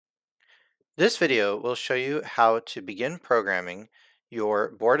This video will show you how to begin programming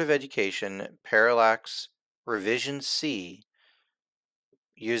your Board of Education Parallax Revision C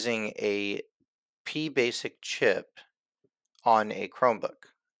using a PBASIC chip on a Chromebook.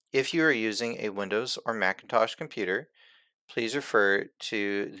 If you are using a Windows or Macintosh computer, please refer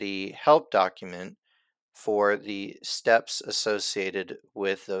to the help document for the steps associated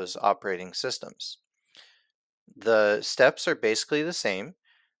with those operating systems. The steps are basically the same,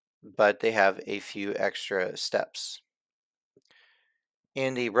 but they have a few extra steps.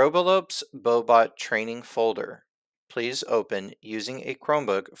 In the Robolopes Boe-Bot training folder, please open using a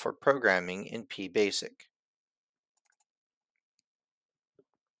Chromebook for programming in PBASIC.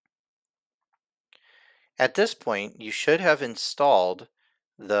 At this point, you should have installed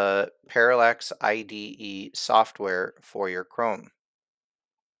the Parallax IDE software for your Chrome.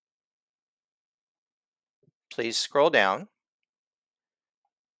 Please scroll down.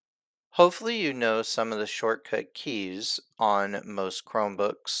 Hopefully you know some of the shortcut keys on most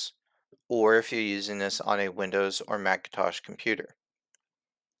Chromebooks, or if you're using this on a Windows or Macintosh computer.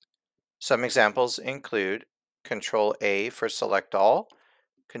 Some examples include Control A for select all,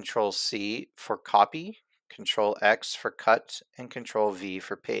 Control C for copy, Control X for cut, and Control V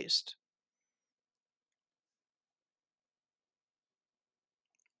for paste.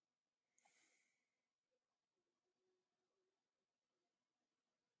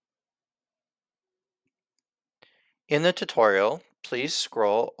 In the tutorial, please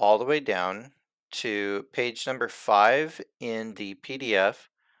scroll all the way down to page number 5 in the PDF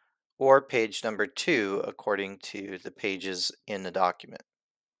or page number 2 according to the pages in the document.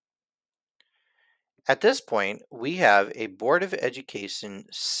 At this point, we have a Board of Education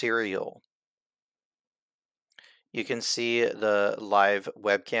serial. You can see the live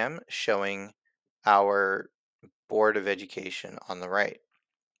webcam showing our Board of Education on the right.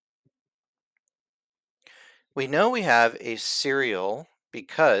 We know we have a serial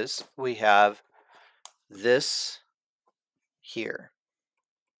because we have this here.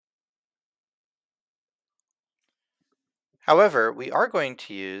 However, we are going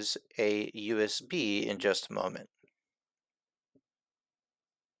to use a USB in just a moment.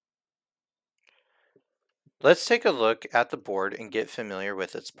 Let's take a look at the board and get familiar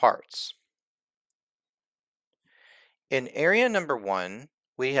with its parts. In area number 1,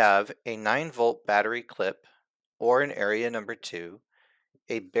 we have a 9-volt battery clip, or in area number 2,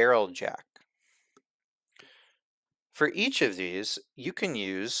 a barrel jack. For each of these, you can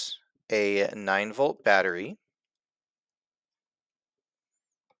use a 9-volt battery,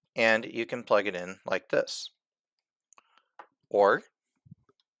 and you can plug it in like this. Or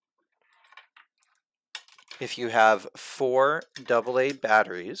if you have 4 AA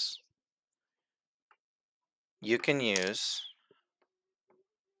batteries, you can use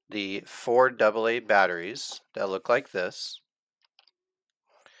the 4 AA batteries that look like this,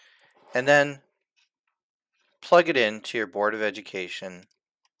 and then plug it into your Board of Education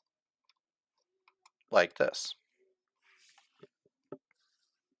like this.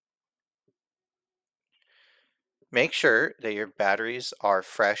 Make sure that your batteries are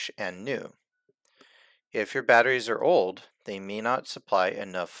fresh and new. If your batteries are old, they may not supply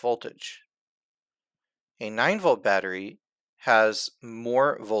enough voltage. A 9-volt battery has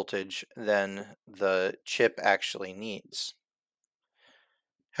more voltage than the chip actually needs.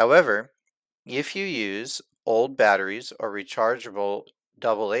 However, if you use old batteries or rechargeable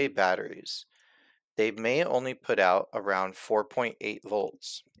AA batteries, they may only put out around 4.8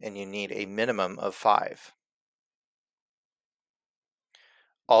 volts, and you need a minimum of 5.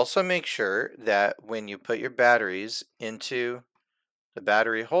 Also make sure that when you put your batteries into the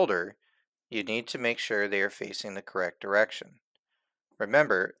battery holder, you need to make sure they are facing the correct direction.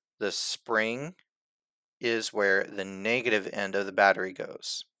 Remember, the spring is where the negative end of the battery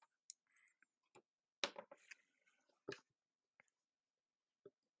goes.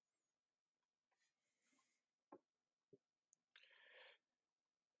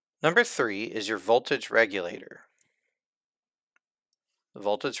 Number 3 is your voltage regulator. The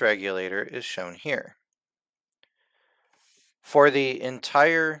voltage regulator is shown here. For the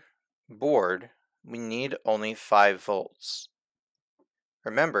entire board, we need only 5 volts.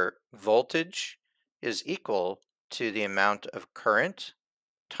 Remember, voltage is equal to the amount of current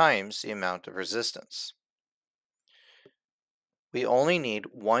times the amount of resistance. We only need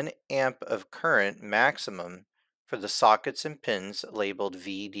 1 amp of current maximum for the sockets and pins labeled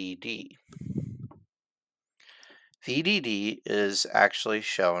VDD. VDD is actually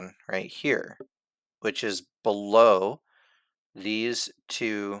shown right here, which is below these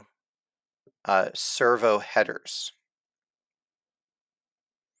two servo headers.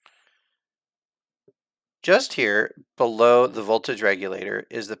 Just here, below the voltage regulator,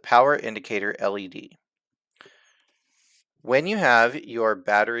 is the power indicator LED. When you have your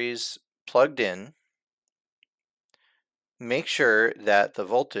batteries plugged in, make sure that the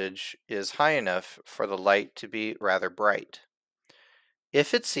voltage is high enough for the light to be rather bright.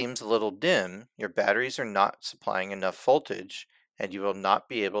 If it seems a little dim, your batteries are not supplying enough voltage and you will not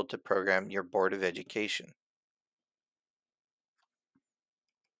be able to program your Board of Education.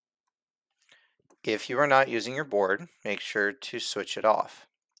 If you are not using your board, make sure to switch it off.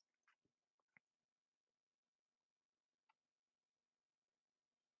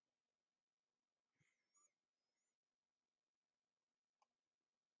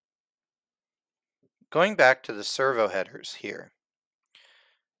 Going back to the servo headers here.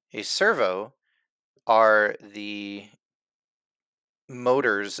 A servo are the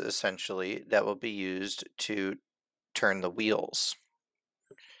motors essentially that will be used to turn the wheels.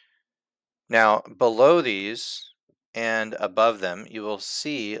 Now, below these and above them, you will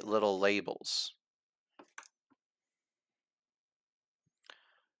see little labels.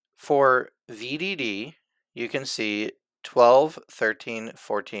 For VDD, you can see 12, 13,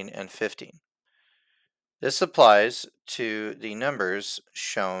 14, and 15. This applies to the numbers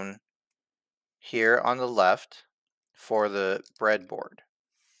shown here on the left for the breadboard.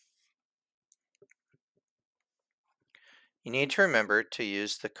 You need to remember to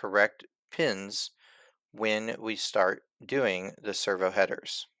use the correct pins when we start doing the servo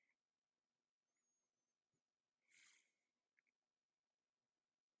headers.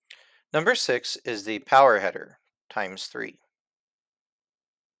 Number 6 is the power header times 3.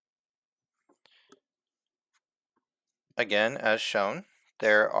 Again, as shown,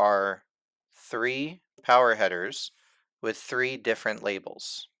 there are 3 power headers with 3 different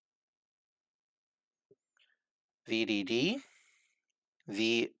labels: VDD,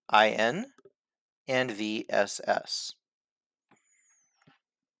 VIN, and VSS.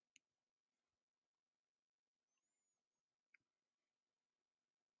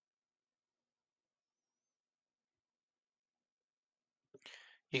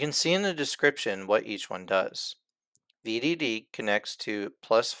 You can see in the description what each one does. VDD connects to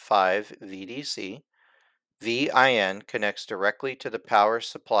plus 5 VDC. VIN connects directly to the power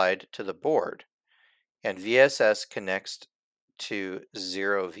supplied to the board, and VSS connects to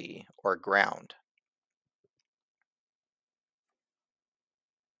 0V or ground.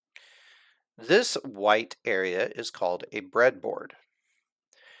 This white area is called a breadboard.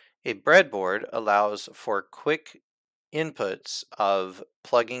 A breadboard allows for quick inputs of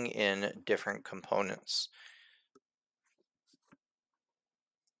plugging in different components.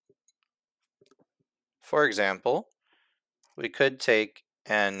 For example, we could take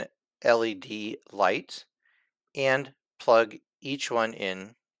an LED light and plug each one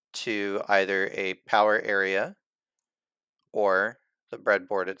in to either a power area or the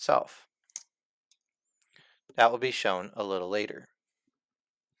breadboard itself. That will be shown a little later.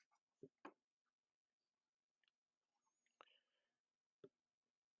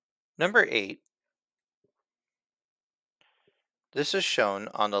 Number 8, this is shown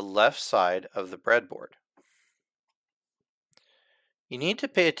on the left side of the breadboard. You need to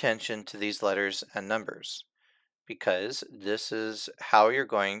pay attention to these letters and numbers because this is how you're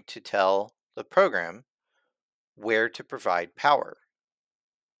going to tell the program where to provide power.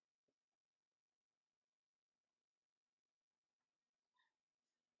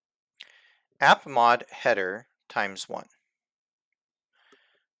 App mod header times 1.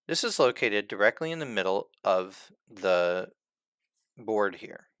 This is located directly in the middle of the board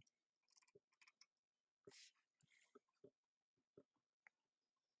here.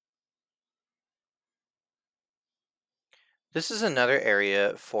 This is another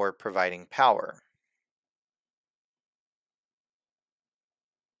area for providing power.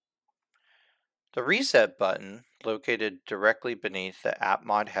 The reset button, located directly beneath the app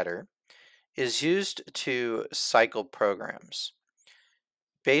mod header, is used to cycle programs.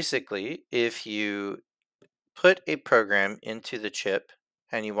 Basically, if you put a program into the chip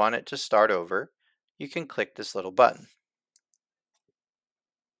and you want it to start over, you can click this little button.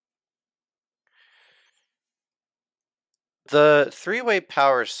 The three-way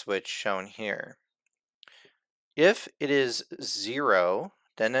power switch shown here, if it is 0,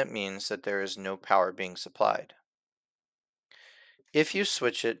 then that means that there is no power being supplied. If you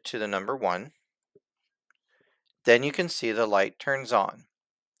switch it to the number 1, then you can see the light turns on.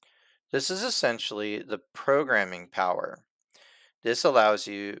 This is essentially the programming power. This allows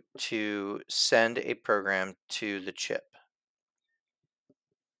you to send a program to the chip.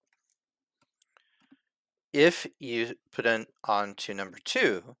 If you put it on to number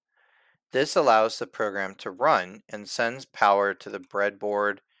 2, This allows the program to run and sends power to the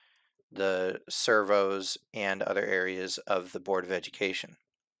breadboard, the servos, and other areas of the Board of Education.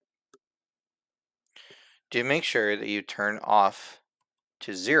 Do make sure that you turn off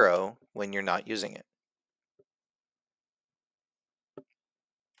to 0 when you're not using it.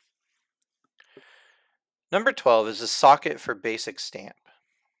 Number 12 is a socket for basic stamp.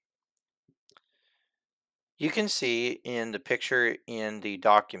 You can see in the picture in the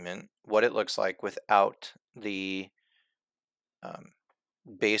document what it looks like without the um,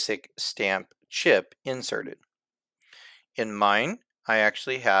 basic stamp chip inserted. In mine, I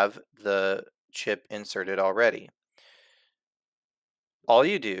actually have the chip inserted already. All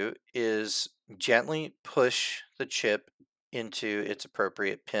you do is gently push the chip into its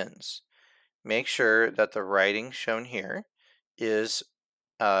appropriate pins. Make sure that the writing shown here is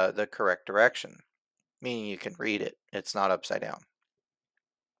the correct direction, meaning you can read it. It's not upside down.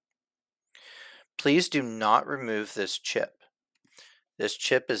 Please do not remove this chip. This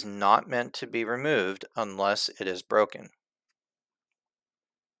chip is not meant to be removed unless it is broken.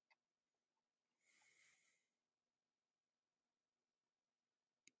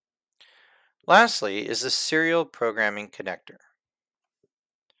 Lastly is the serial programming connector.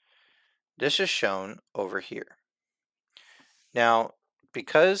 This is shown over here. Now,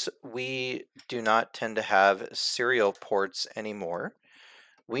 because we do not tend to have serial ports anymore,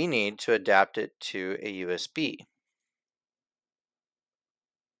 we need to adapt it to a USB.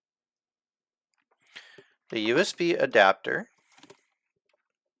 The USB adapter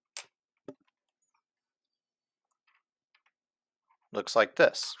looks like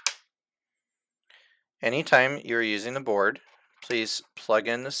this. Anytime you're using the board, please plug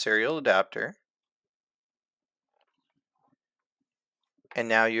in the serial adapter, and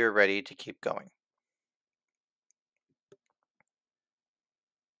now you're ready to keep going.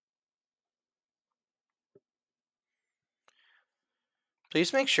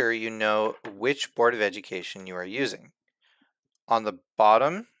 Please make sure you know which Board of Education you are using. On the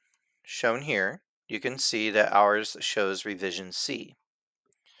bottom, shown here, you can see that ours shows Revision C.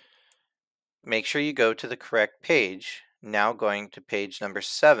 Make sure you go to the correct page, now going to page number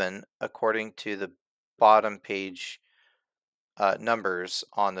 7 according to the bottom page numbers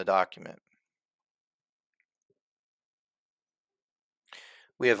on the document.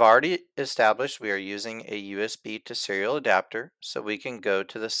 We have already established we are using a USB to serial adapter, so we can go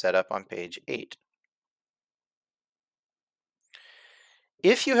to the setup on page 8.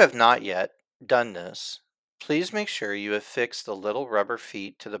 If you have not yet done this, please make sure you have fixed the little rubber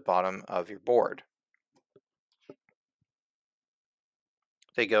feet to the bottom of your board.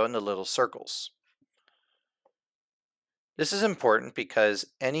 They go in the little circles. This is important because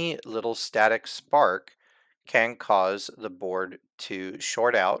any little static spark can cause the board to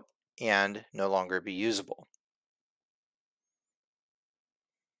short out and no longer be usable.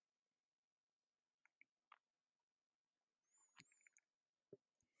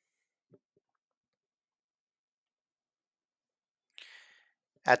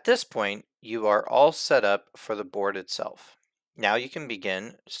 At this point, you are all set up for the board itself. Now you can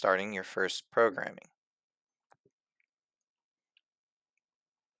begin starting your first programming.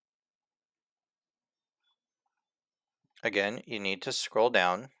 Again, you need to scroll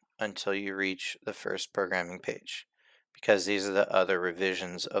down until you reach the first programming page, because these are the other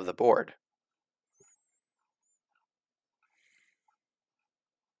revisions of the board.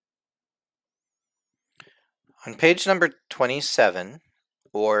 On page number 27,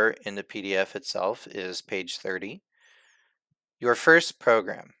 or in the PDF itself is page 30, your first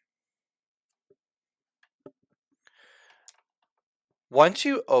program. Once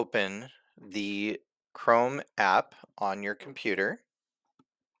you open the Chrome app on your computer,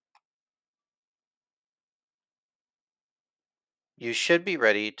 you should be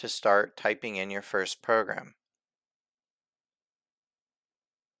ready to start typing in your first program.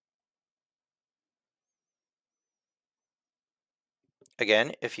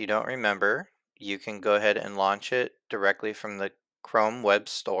 Again, if you don't remember, you can go ahead and launch it directly from the Chrome Web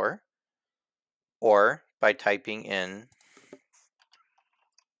Store or by typing in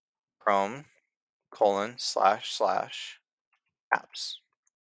Chrome // apps.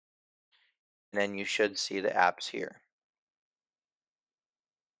 And then you should see the apps here.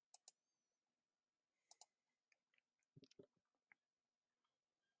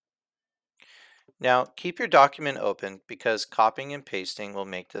 Now, keep your document open because copying and pasting will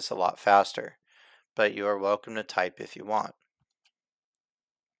make this a lot faster, but you are welcome to type if you want.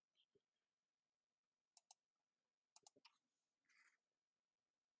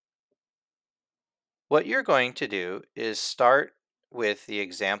 What you're going to do is start with the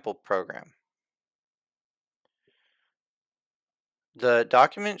example program. The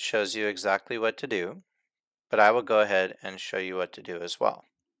document shows you exactly what to do, but I will go ahead and show you what to do as well.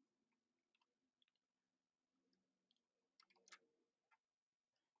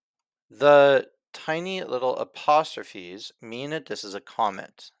 The tiny little apostrophes mean that this is a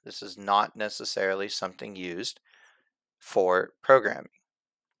comment. This is not necessarily something used for programming.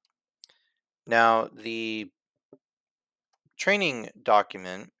 Now, the training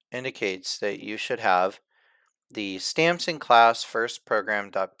document indicates that you should have the stamps in class first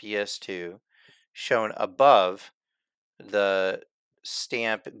program.bs2 shown above the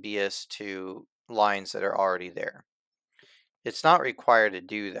stamp BS2 lines that are already there. It's not required to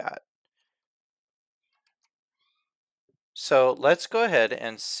do that. So let's go ahead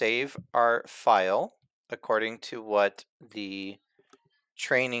and save our file according to what the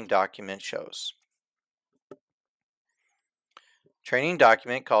training document shows. Training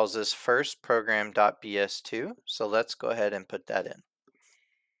document calls this first program.bs2, so let's go ahead and put that in.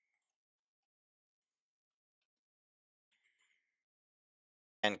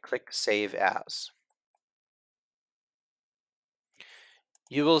 And click Save As.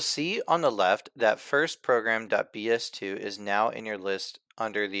 You will see on the left that first program.bs2 is now in your list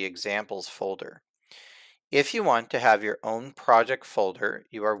under the examples folder. If you want to have your own project folder,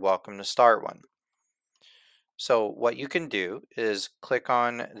 you are welcome to start one. So what you can do is click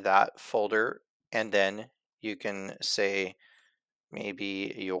on that folder and then you can say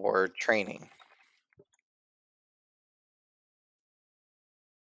maybe your training.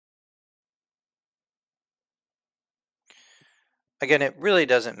 Again, it really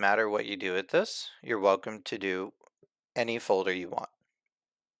doesn't matter what you do with this. You're welcome to do any folder you want.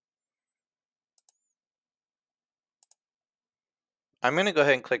 I'm going to go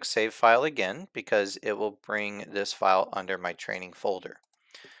ahead and click Save File again because it will bring this file under my training folder.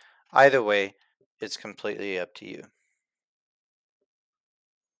 Either way, it's completely up to you.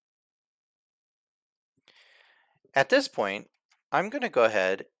 At this point, I'm going to go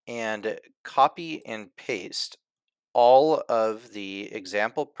ahead and copy and paste all of the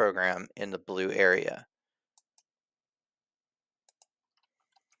example program in the blue area.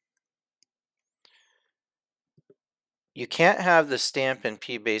 You can't have the stamp in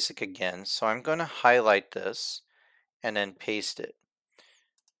PBASIC again, so I'm going to highlight this and then paste it.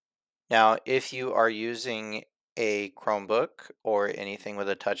 Now, if you are using a Chromebook or anything with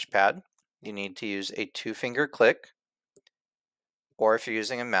a touchpad, you need to use a two-finger click, or if you're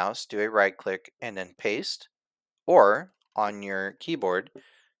using a mouse, do a right click and then paste, or on your keyboard,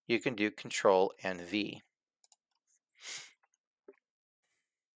 you can do Control and V.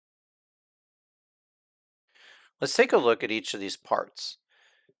 Let's take a look at each of these parts.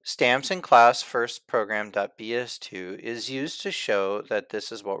 Stamps in class first program.bs2 is used to show that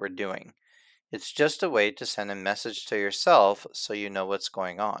this is what we're doing. It's just a way to send a message to yourself so you know what's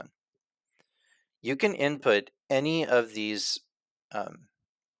going on. You can input any of these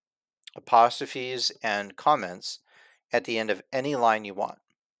apostrophes and comments at the end of any line you want.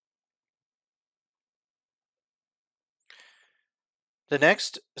 The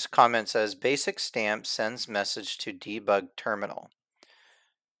next comment says basic stamp sends message to debug terminal.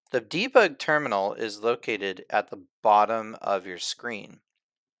 The debug terminal is located at the bottom of your screen.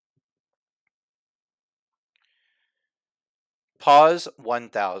 Pause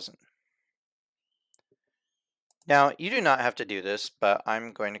 1000. Now, you do not have to do this, but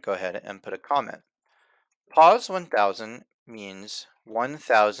I'm going to go ahead and put a comment. Pause 1000 means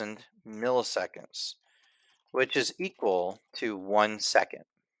 1000 milliseconds, which is equal to 1 second.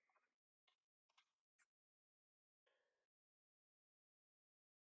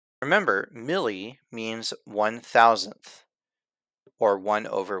 Remember, milli means 1,000th or 1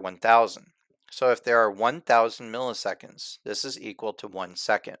 over 1,000. So if there are 1,000 milliseconds, this is equal to 1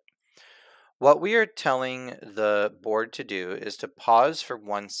 second. What we are telling the board to do is to pause for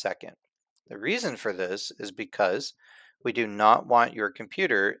 1 second. The reason for this is because we do not want your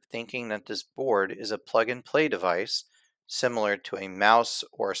computer thinking that this board is a plug and play device similar to a mouse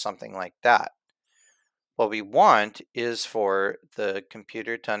or something like that. What we want is for the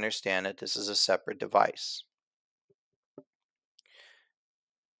computer to understand that this is a separate device.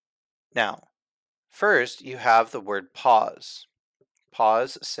 Now, first you have the word pause.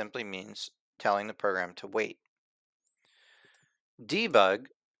 Pause simply means telling the program to wait. Debug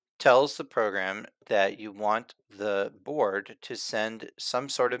tells the program that you want the board to send some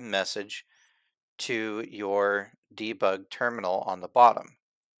sort of message to your debug terminal on the bottom.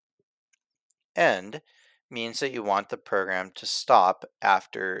 End means that you want the program to stop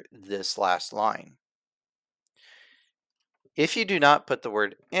after this last line. If you do not put the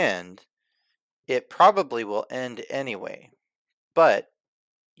word end, it probably will end anyway, but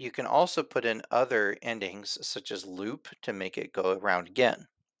you can also put in other endings such as loop to make it go around again.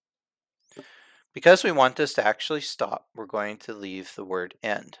 Because we want this to actually stop, we're going to leave the word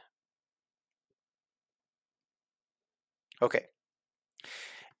end. Okay.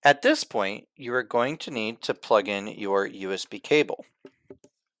 At this point, you are going to need to plug in your USB cable.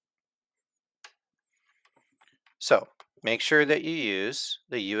 So make sure that you use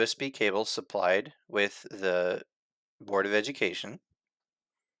the USB cable supplied with the Board of Education.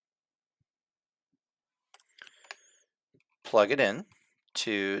 Plug it in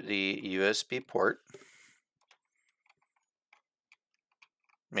to the USB port.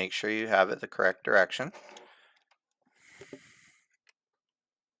 Make sure you have it the correct direction.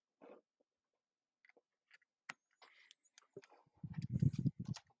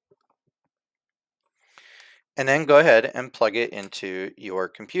 And then go ahead and plug it into your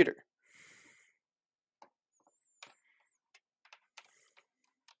computer.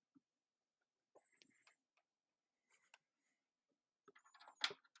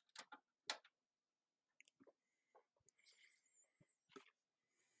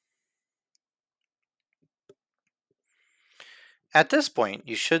 At this point,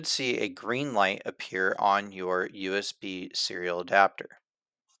 you should see a green light appear on your USB serial adapter.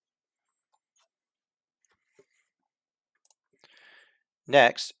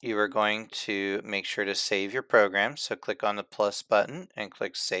 Next, you are going to make sure to save your program. So click on the plus button and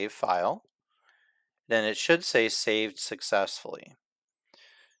click Save File. Then it should say Saved Successfully.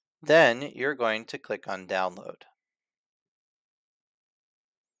 Then you're going to click on Download.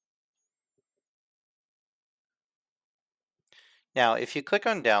 Now, if you click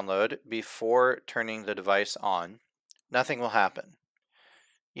on Download before turning the device on, nothing will happen.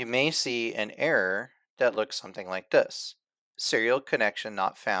 You may see an error that looks something like this. Serial connection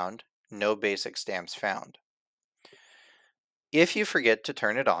not found, no basic stamps found. If you forget to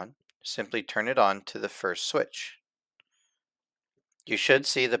turn it on, simply turn it on to the first switch. You should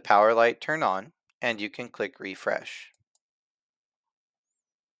see the power light turn on and you can click refresh.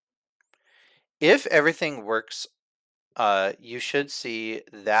 If everything works, you should see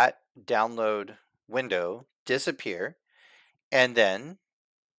that download window disappear, and then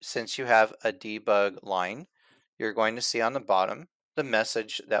since you have a debug line, you're going to see on the bottom the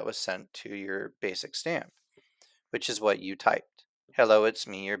message that was sent to your basic stamp, which is what you typed. Hello, it's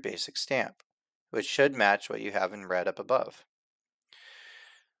me, your basic stamp, which should match what you have in red up above.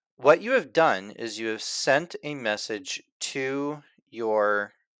 What you have done is you have sent a message to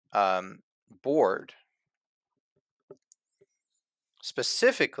your board,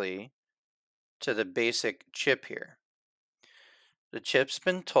 specifically to the basic chip here. The chip's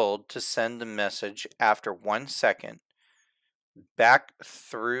been told to send the message after 1 second back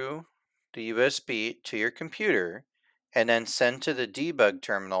through the USB to your computer and then send to the debug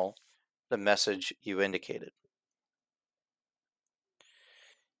terminal the message you indicated.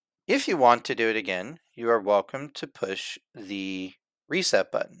 If you want to do it again, you are welcome to push the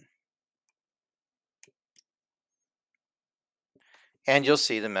reset button. And you'll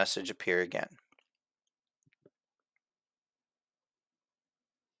see the message appear again.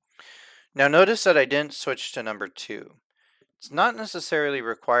 Now notice that I didn't switch to number 2. It's not necessarily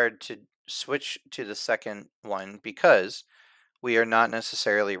required to switch to the second one because we are not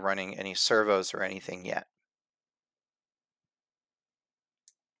necessarily running any servos or anything yet.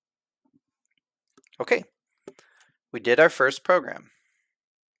 Okay, we did our first program.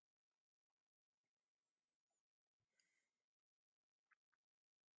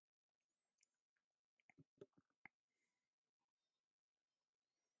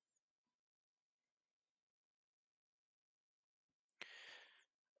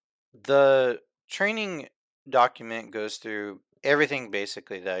 The training document goes through everything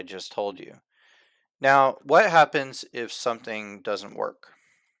basically that I just told you. Now, what happens if something doesn't work?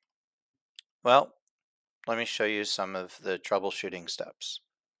 Well, let me show you some of the troubleshooting steps.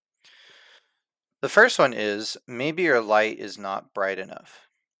 The first one is maybe your light is not bright enough.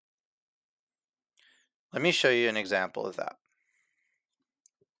 Let me show you an example of that.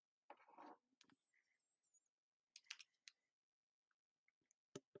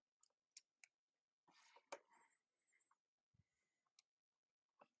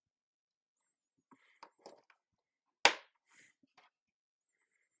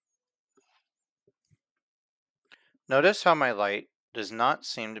 Notice how my light does not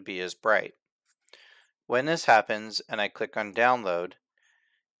seem to be as bright. When this happens and I click on download,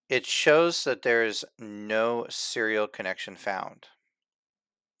 it shows that there is no serial connection found.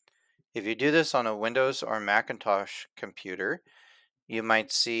 If you do this on a Windows or Macintosh computer, you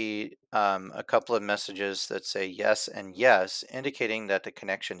might see a couple of messages that say yes and yes, indicating that the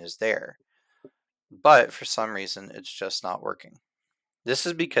connection is there. But for some reason, it's just not working. This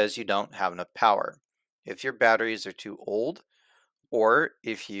is because you don't have enough power. If your batteries are too old, or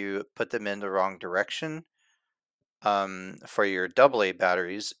if you put them in the wrong direction, for your AA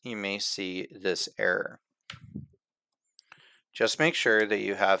batteries, you may see this error. Just make sure that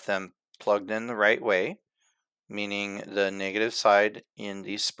you have them plugged in the right way, meaning the negative side in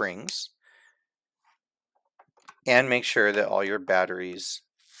these springs, and make sure that all your batteries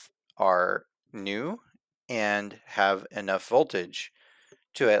are new and have enough voltage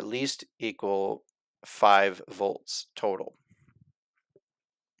to at least equal 5 volts total.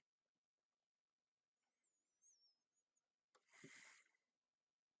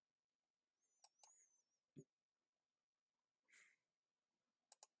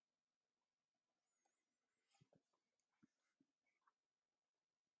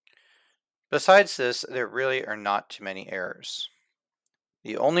 Besides this, there really are not too many errors.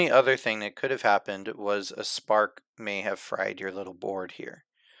 The only other thing that could have happened was a spark may have fried your little board here.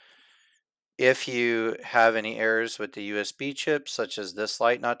 If you have any errors with the USB chip, such as this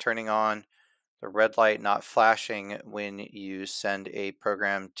light not turning on, the red light not flashing when you send a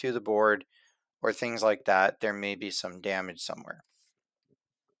program to the board, or things like that, there may be some damage somewhere.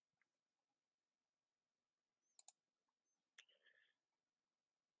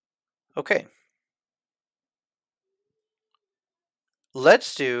 Okay,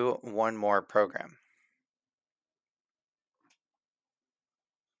 let's do one more program.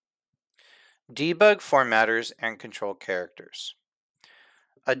 Debug formatters and control characters.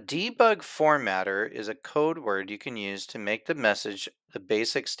 A debug formatter is a code word you can use to make the message the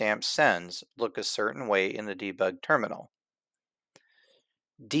BASIC stamp sends look a certain way in the debug terminal.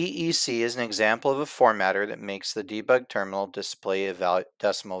 DEC is an example of a formatter that makes the debug terminal display a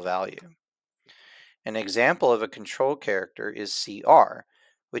decimal value. An example of a control character is CR,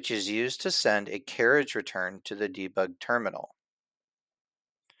 which is used to send a carriage return to the debug terminal.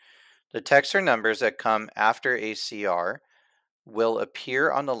 The text or numbers that come after a CR will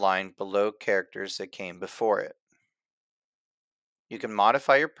appear on the line below characters that came before it. You can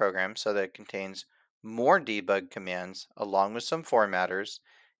modify your program so that it contains more debug commands along with some formatters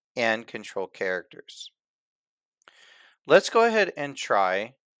and control characters. Let's go ahead and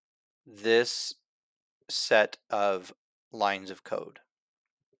try this set of lines of code.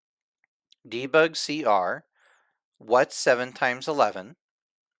 Debug CR, what's 7 times 11?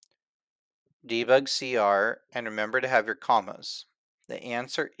 Debug CR, and remember to have your commas. The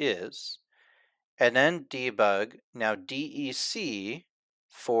answer is, and then debug, now DEC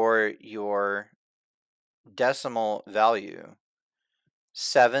for your decimal value,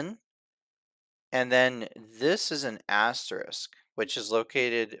 7, and then this is an asterisk, which is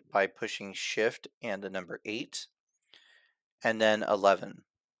located by pushing shift and the number 8, and then 11.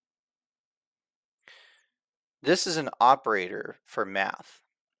 This is an operator for math.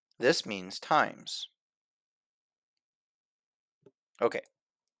 This means times. Okay,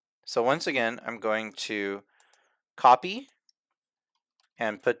 so once again, I'm going to copy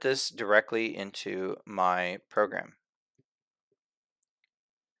and put this directly into my program.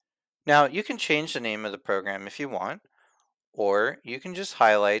 Now, you can change the name of the program if you want, or you can just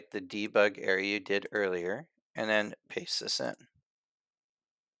highlight the debug area you did earlier and then paste this in.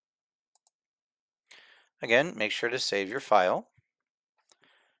 Again, make sure to save your file.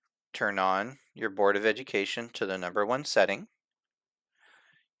 Turn on your Board of Education to the number 1 setting.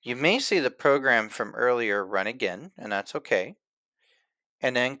 You may see the program from earlier run again, and that's okay.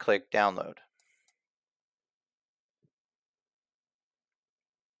 And then click Download.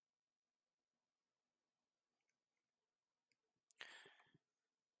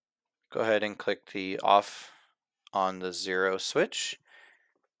 Go ahead and click the off on the 0 switch.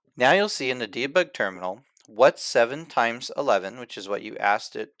 Now you'll see in the debug terminal, what's 7 times 11, which is what you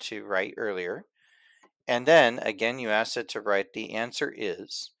asked it to write earlier. And then again, you asked it to write the answer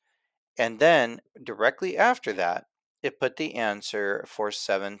is. And then directly after that, it put the answer for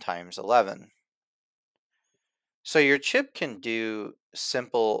 7 times 11. So your chip can do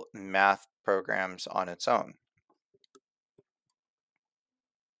simple math programs on its own.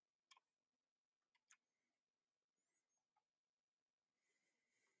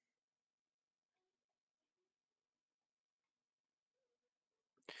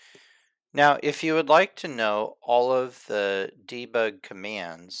 Now, if you would like to know all of the debug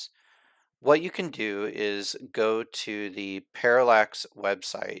commands, what you can do is go to the Parallax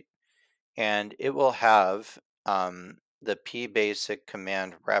website, and it will have the PBASIC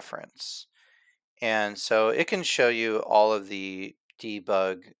command reference. And so it can show you all of the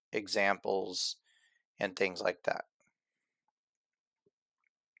debug examples and things like that.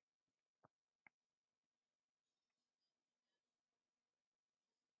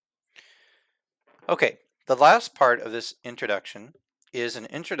 Okay, the last part of this introduction is an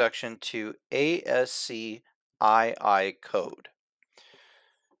introduction to ASCII code.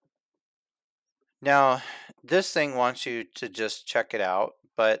 Now, this thing wants you to just check it out,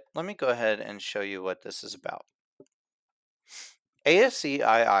 but let me go ahead and show you what this is about.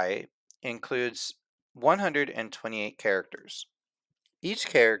 ASCII includes 128 characters. Each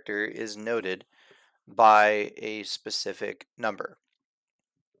character is noted by a specific number.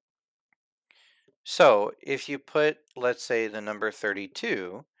 So if you put, let's say, the number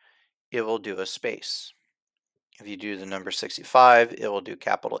 32, it will do a space. If you do the number 65, it will do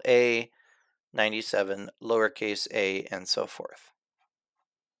capital A, 97, lowercase a, and so forth.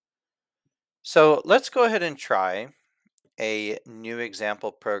 So let's go ahead and try a new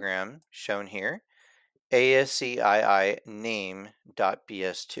example program shown here, ASCII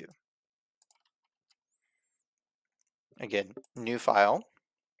name.bs2. Again, new file,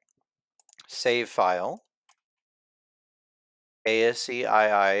 save file,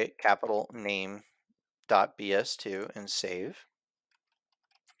 ASCII capital name.bs2 and save.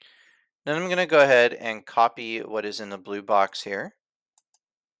 Then I'm going to go ahead and copy what is in the blue box here,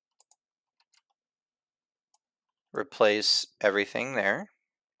 replace everything there,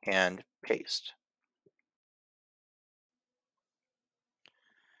 and paste.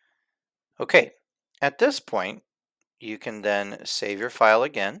 Okay, at this point, you can then save your file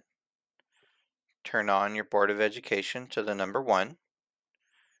again, turn on your Board of Education to the number 1,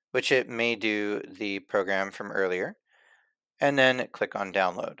 which it may do the program from earlier, and then click on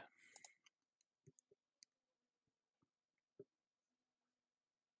download.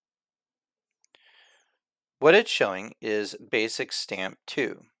 What it's showing is Basic Stamp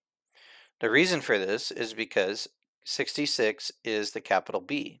 2. The reason for this is because 66 is the capital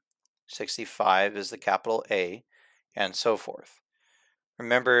B, 65 is the capital A, and so forth.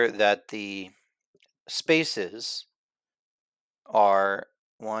 Remember that the spaces are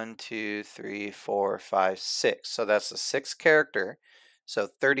 1, 2, 3, 4, 5, 6. So that's the 6th character. So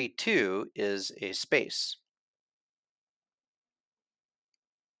 32 is a space.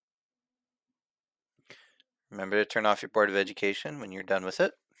 Remember to turn off your Board of Education when you're done with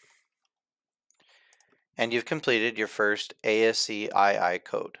it. And you've completed your first ASCII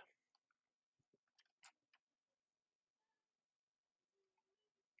code.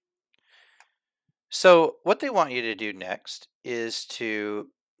 So what they want you to do next is to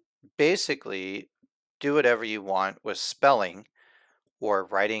basically do whatever you want with spelling or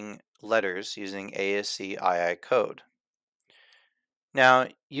writing letters using ASCII code. Now,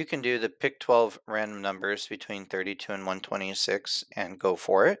 you can do the pick 12 random numbers between 32 and 126 and go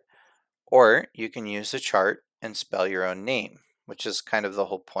for it, or you can use a chart and spell your own name, which is kind of the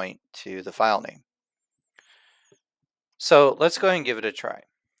whole point to the file name. So let's go ahead and give it a try.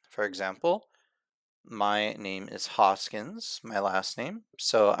 For example, my name is Hoskins, my last name,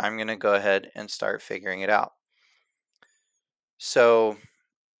 so I'm going to go ahead and start figuring it out. So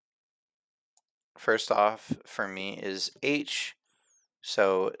first off for me is H,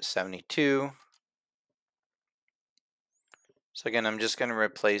 so 72. So again, I'm just going to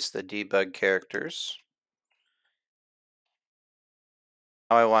replace the debug characters.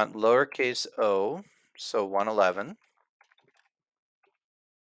 Now I want lowercase o, so 111,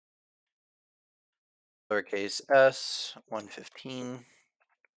 lowercase s, 115,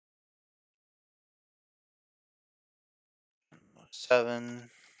 7,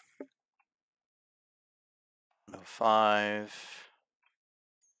 105,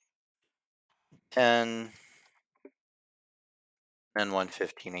 10, and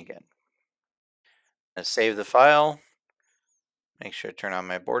 115 again. Now save the file, make sure to turn on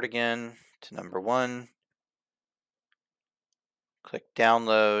my board again to number 1, click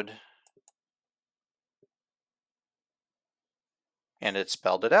download, and it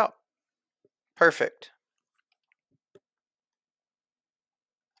spelled it out. Perfect.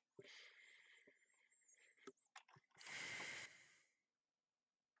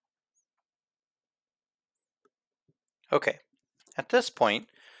 Okay, at this point,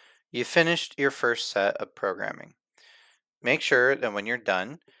 you finished your first set of programming. Make sure that when you're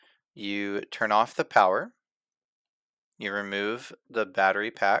done, you turn off the power, you remove the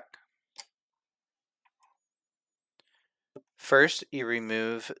battery pack. First, you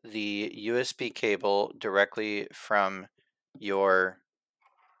remove the USB cable directly from your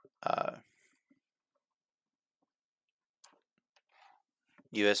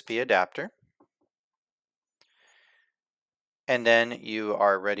USB adapter, and then you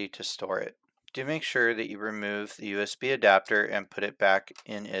are ready to store it. Do make sure that you remove the USB adapter and put it back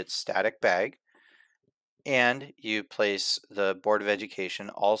in its static bag, and you place the Board of Education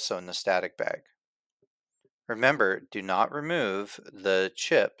also in the static bag. Remember, do not remove the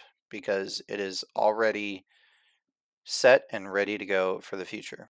chip because it is already set and ready to go for the future.